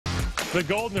The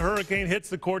Golden Hurricane hits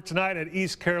the court tonight at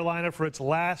East Carolina for its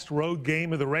last road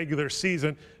game of the regular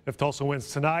season. If Tulsa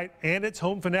wins tonight and its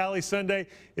home finale Sunday,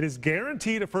 it is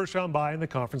guaranteed a first-round bye in the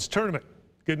conference tournament.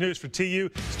 Good news for TU.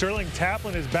 Sterling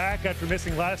Taplin is back after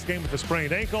missing last game with a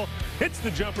sprained ankle. Hits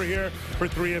the jumper here for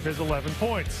 3 of his 11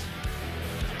 points.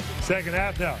 Second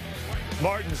half now.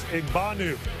 Martins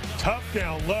Igbanu, tough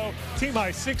down low. Team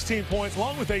high 16 points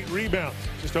along with 8 rebounds.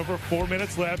 Just over 4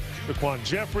 minutes left. Daquan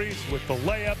Jeffries with the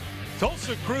layup.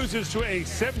 Tulsa cruises to a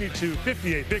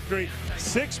 72-58 victory.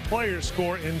 6 players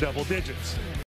score in double digits.